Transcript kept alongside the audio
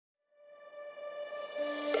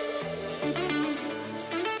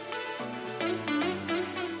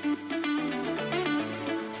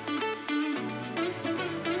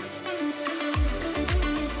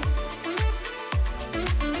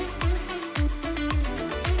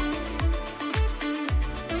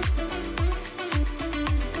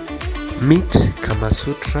Meet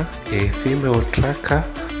Camasutra, a female tracker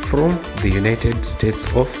from the United States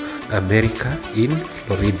of America in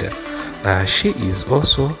Florida. She is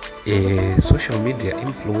also a social media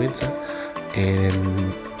influencer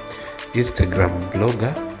and Instagram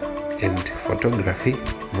blogger and photography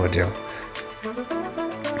model.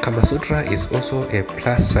 Camasutra is also a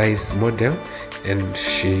plus size model, and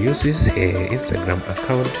she uses her Instagram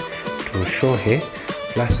account to show her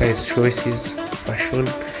plus size choices, fashion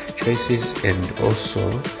choices, and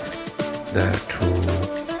also to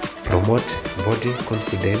promote body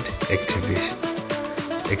confident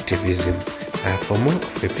activism. For more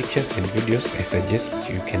of the pictures and videos, I suggest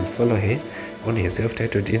you can follow her on her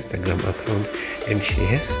self-titled Instagram account, and she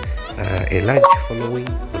has a large following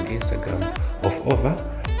on Instagram of over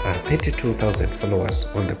 32,000 followers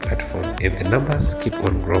on the platform, and the numbers keep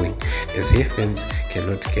on growing as her fans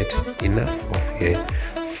cannot get enough of her.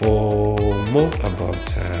 For more about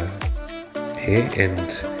her and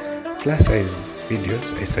plus size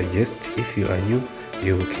videos, I suggest if you are new,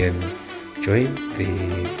 you can join the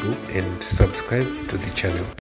group and subscribe to the channel.